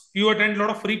with us, you attend a lot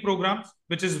of free programs,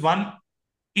 which is one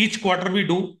each quarter we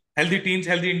do. Healthy Teens,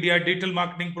 Healthy India, digital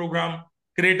marketing program,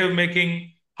 creative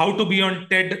making, how to be on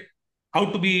TED, how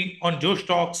to be on Josh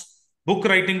Talks, book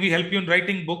writing. We help you in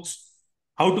writing books,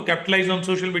 how to capitalize on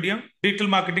social media. Digital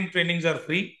marketing trainings are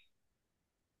free.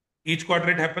 Each quarter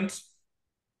it happens.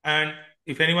 And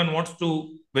if anyone wants to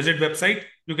visit website,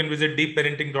 you can visit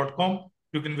deepparenting.com.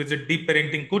 You can visit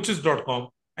deepparentingcoaches.com,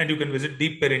 and you can visit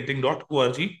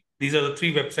deepparenting.org. These are the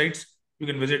three websites. You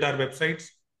can visit our websites.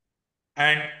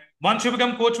 And once you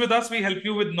become coach with us, we help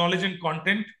you with knowledge and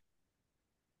content.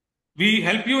 We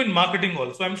help you in marketing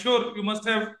also. I'm sure you must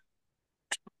have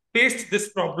faced this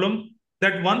problem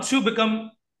that once you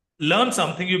learn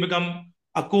something, you become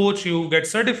a coach, you get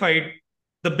certified.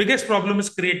 The biggest problem is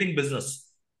creating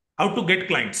business, how to get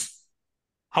clients,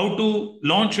 how to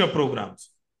launch your programs.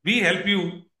 We help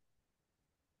you.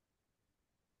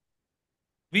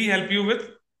 We help you with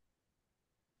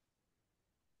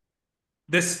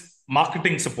this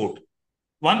marketing support.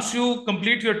 Once you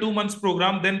complete your 2 months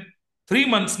program, then 3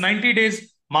 months, 90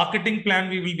 days marketing plan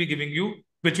we will be giving you,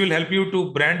 which will help you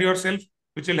to brand yourself,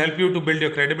 which will help you to build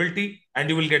your credibility, and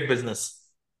you will get business.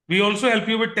 We also help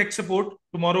you with tech support.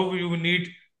 Tomorrow you will need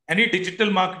any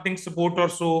digital marketing support or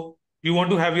so. You want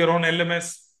to have your own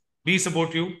LMS, we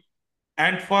support you.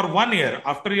 And for 1 year,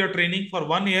 after your training, for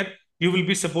 1 year, you will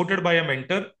be supported by a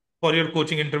mentor for your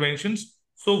coaching interventions.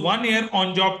 So 1 year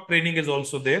on-job training is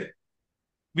also there.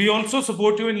 We also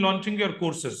support you in launching your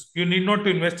courses. You need not to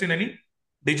invest in any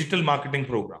digital marketing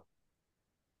program.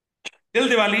 Till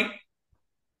Diwali,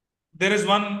 there is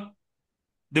one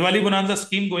Diwali Bonanza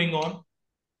scheme going on.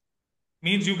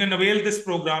 Means you can avail this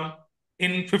program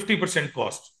in 50%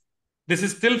 cost. This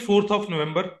is till 4th of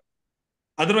November.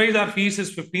 Otherwise, our fees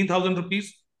is 15,000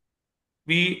 rupees.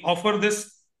 We offer this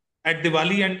at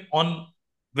Diwali and on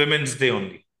Women's Day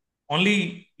only.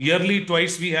 Only yearly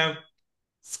twice we have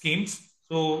schemes.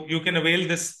 So you can avail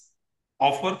this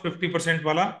offer 50%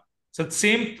 wala. So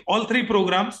same, all three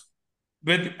programs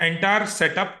with entire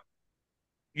setup,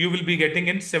 you will be getting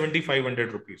in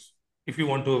 7,500 rupees. If you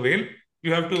want to avail,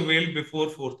 you have to avail before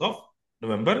 4th of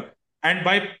November. And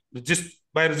by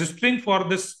registering for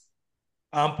this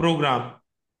program,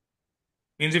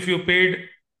 means if you paid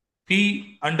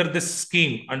fee under this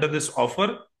scheme, under this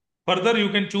offer, further you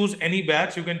can choose any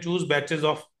batch. You can choose batches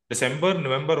of December,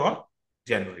 November, or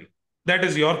January. That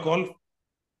is your call.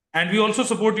 And we also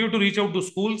support you to reach out to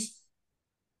schools,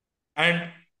 and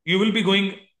you will be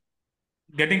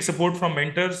getting support from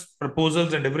mentors,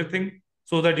 proposals, and everything,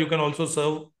 so that you can also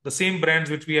serve the same brands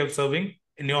which we have serving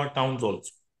in your towns also.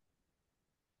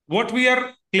 What we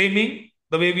are claiming,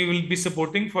 the way we will be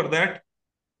supporting for that,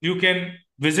 you can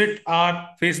visit our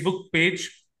Facebook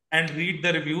page and read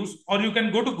the reviews, or you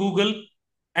can go to Google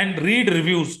and read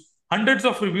reviews. Hundreds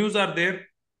of reviews are there.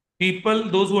 People,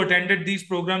 those who attended these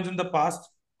programs in the past,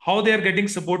 how they are getting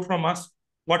support from us,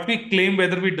 what we claim,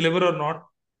 whether we deliver or not.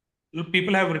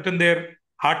 People have written their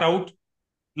heart out,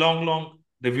 long, long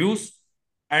reviews,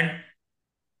 and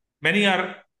many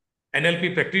are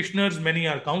NLP practitioners, many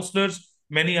are counselors,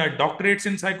 many are doctorates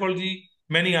in psychology,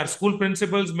 many are school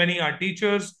principals, many are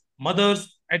teachers,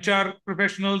 mothers, HR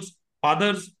professionals,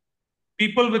 fathers,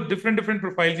 people with different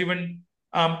profiles, even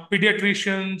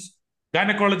pediatricians,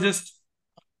 gynecologists,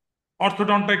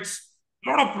 orthodontics, a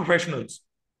lot of professionals.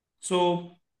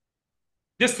 So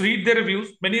just read the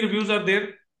reviews. Many reviews are there.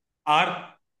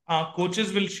 Our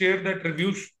coaches will share that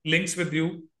review links with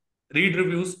you. Read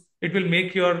reviews. It will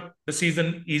make your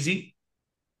decision easy.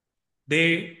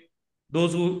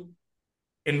 Those who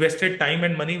invested time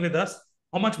and money with us,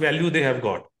 how much value they have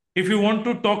got. If you want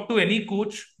to talk to any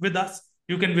coach with us,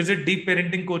 you can visit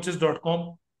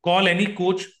deepparentingcoaches.com. Call any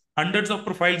coach. Hundreds of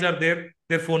profiles are there.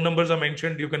 Their phone numbers are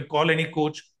mentioned. You can call any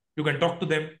coach. You can talk to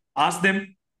them. Ask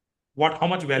them how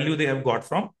much value they have got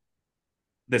from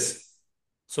this.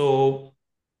 So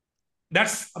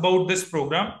that's about this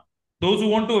program. Those who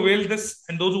want to avail this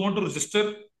and those who want to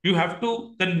register, you have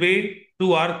to convey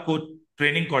to our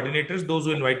training coordinators, those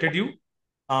who invited you.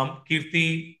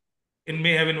 Kirti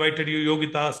may have invited you,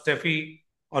 Yogita, Steffi,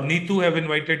 or Neetu have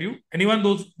invited you. Anyone,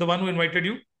 the one who invited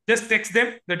you, just text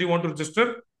them that you want to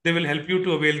register. They will help you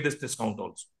to avail this discount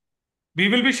also. We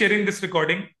will be sharing this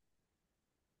recording.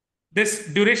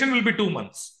 This duration will be 2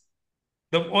 months.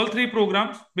 All three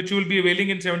programs, which you will be availing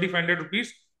in 7,500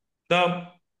 rupees,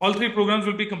 all three programs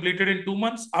will be completed in 2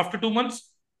 months. After 2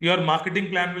 months, your marketing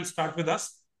plan will start with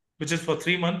us, which is for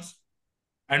 3 months.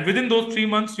 And within those 3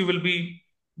 months, you will be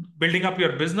building up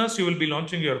your business. You will be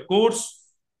launching your course,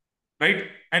 right?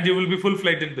 And you will be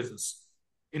full-fledged in business,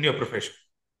 in your profession.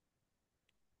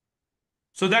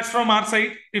 So that's from our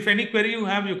side. If any query you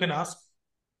have, you can ask.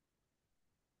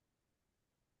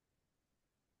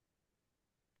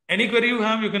 Any query you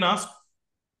have, you can ask.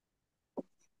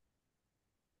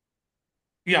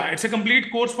 Yeah, it's a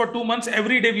complete course for 2 months.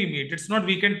 Every day we meet. It's not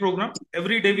weekend program.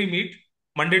 Every day we meet,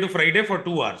 Monday to Friday for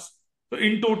 2 hours. So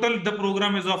in total, the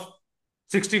program is of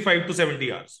 65 to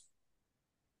 70 hours.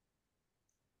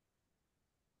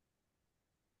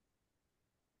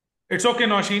 It's okay,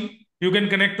 Nausheen. You can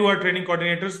connect to our training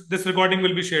coordinators. This recording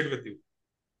will be shared with you.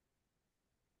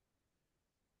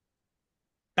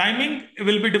 Timing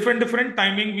will be different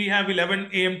timing. We have 11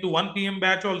 a.m. to 1 p.m.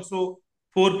 batch also,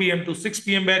 4 p.m. to 6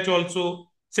 p.m. batch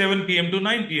also, 7 p.m. to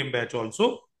 9 p.m. batch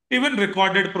also. Even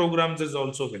recorded programs is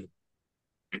also available.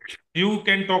 You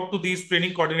can talk to these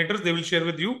training coordinators. They will share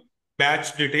with you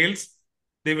batch details.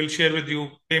 They will share with you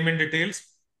payment details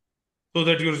so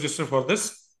that you register for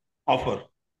this offer.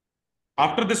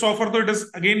 After this offer, though, it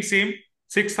is again same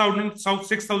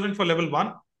 6,000 for level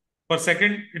 1. For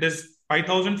second, it is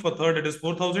 5,000. For third, it is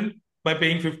 4,000. By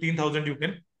paying 15,000, you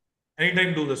can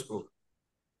anytime do this program.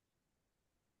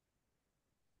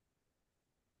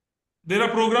 There are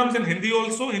programs in Hindi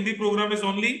also. Hindi program is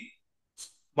only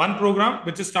one program,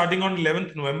 which is starting on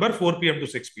 11th November, 4 p.m. to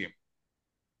 6 p.m.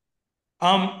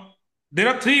 There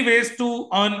are 3 ways to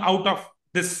earn out of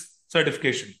this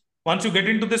certification. Once you get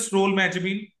into this role,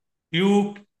 Majibin,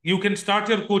 you can start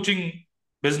your coaching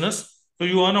business. So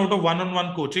you earn out of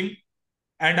one-on-one coaching,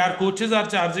 and our coaches are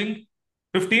charging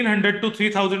 1,500 to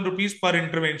 3,000 rupees per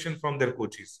intervention from their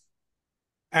coaches.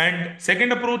 And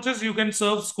second approach is you can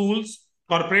serve schools,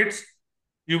 corporates,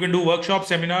 you can do workshops,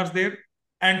 seminars there.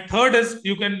 And third is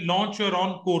you can launch your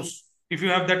own course. If you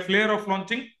have that flair of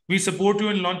launching, we support you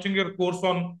in launching your course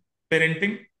on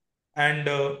parenting. And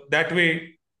that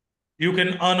way you can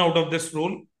earn out of this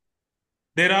role.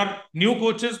 There are new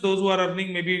coaches, those who are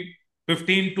earning maybe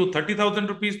 15 to 30,000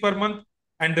 rupees per month.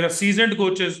 And there are seasoned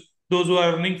coaches, those who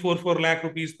are earning 4 lakh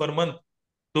rupees per month,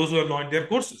 those who have launched their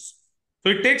courses.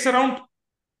 So it takes around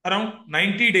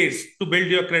 90 days to build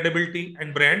your credibility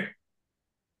and brand.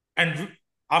 And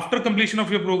after completion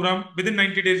of your program, within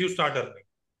 90 days, you start earning.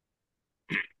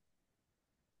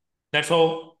 That's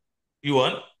how you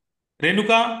earn.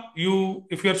 Renuka,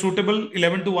 if you are suitable,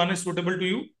 11 to 1 is suitable to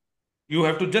you. You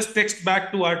have to just text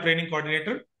back to our training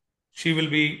coordinator. She will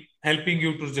be helping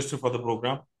you to register for the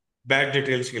program. Badge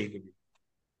details she'll give you.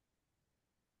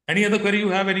 Any other query you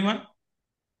have, anyone?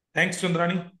 Thanks,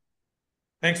 Chandrani.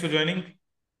 Thanks for joining.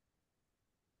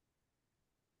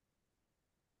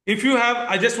 If you have,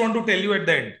 I just want to tell you at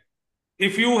the end,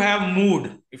 if you have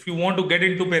mood, if you want to get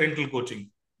into parental coaching,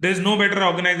 there's no better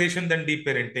organization than Deep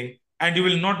Parenting, and you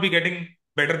will not be getting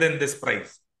better than this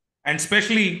price. And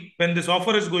especially when this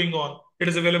offer is going on, it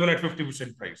is available at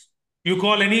 50% price. You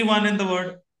call anyone in the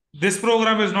world, this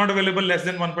program is not available less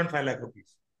than 1.5 lakh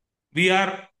rupees. We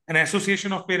are an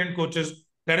association of parent coaches.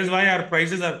 That is why our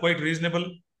prices are quite reasonable,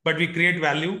 but we create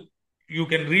value. You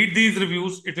can read these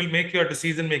reviews. It will make your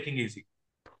decision making easy.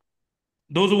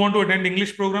 Those who want to attend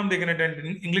English program, they can attend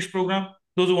English program.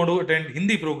 Those who want to attend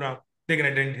Hindi program, they can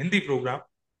attend Hindi program.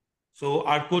 So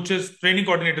our coaches, training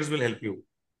coordinators will help you.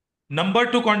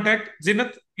 Number to contact,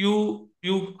 Zinat,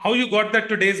 how you got that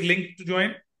today's link to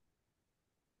join?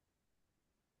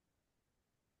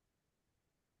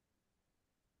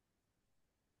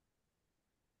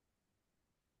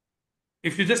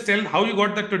 If you just tell how you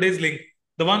got that today's link,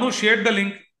 the one who shared the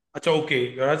link, acha,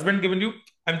 okay, your husband given you.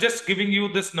 I'm just giving you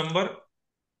this number.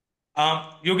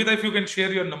 Yogita, if you can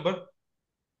share your number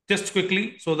just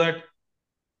quickly so that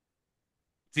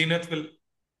Zenith will.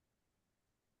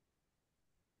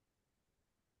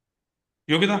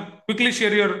 Yogita, quickly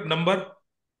share your number.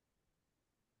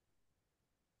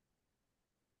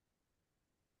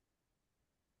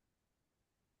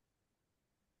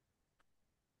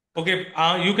 Okay,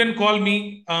 you can call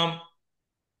me,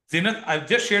 Zenith. I've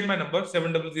just shared my number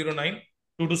 7009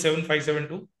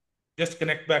 227 Just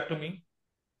connect back to me.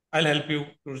 I'll help you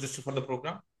to register for the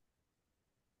program.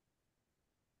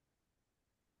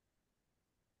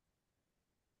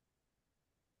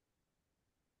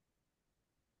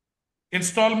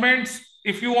 Installments,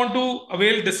 if you want to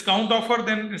avail discount offer,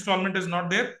 then installment is not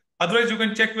there. Otherwise, you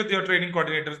can check with your training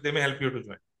coordinators. They may help you to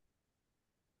join.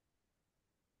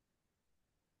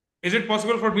 Is it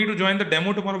possible for me to join the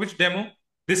demo tomorrow? Which demo?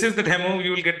 This is the demo.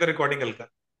 You will get the recording, Alka.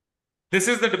 This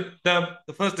is the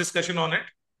first discussion on it.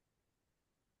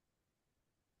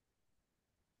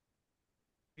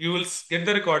 You will get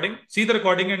the recording, see the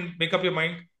recording, and make up your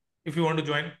mind if you want to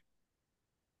join.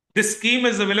 This scheme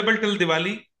is available till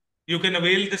Diwali. You can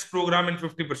avail this program in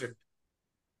 50%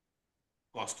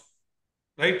 cost.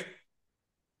 Right?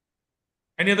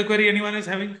 Any other query anyone is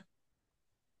having?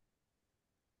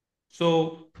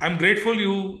 So I'm grateful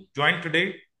you joined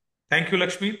today. Thank you,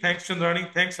 Lakshmi. Thanks,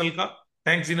 Chandrani. Thanks, Alka.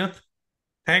 Thanks, Zinath.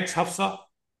 Thanks, Hafsa.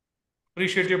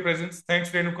 Appreciate your presence.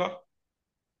 Thanks, Renuka.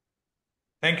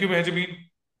 Thank you, Mehjabeen.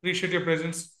 Appreciate your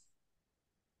presence.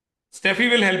 Steffi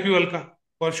will help you, Alka,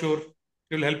 for sure.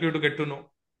 She will help you to get to know.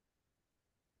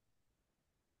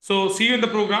 So see you in the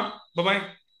program. Bye-bye.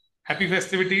 Happy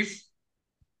festivities.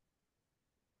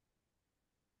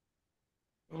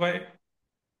 Bye-bye.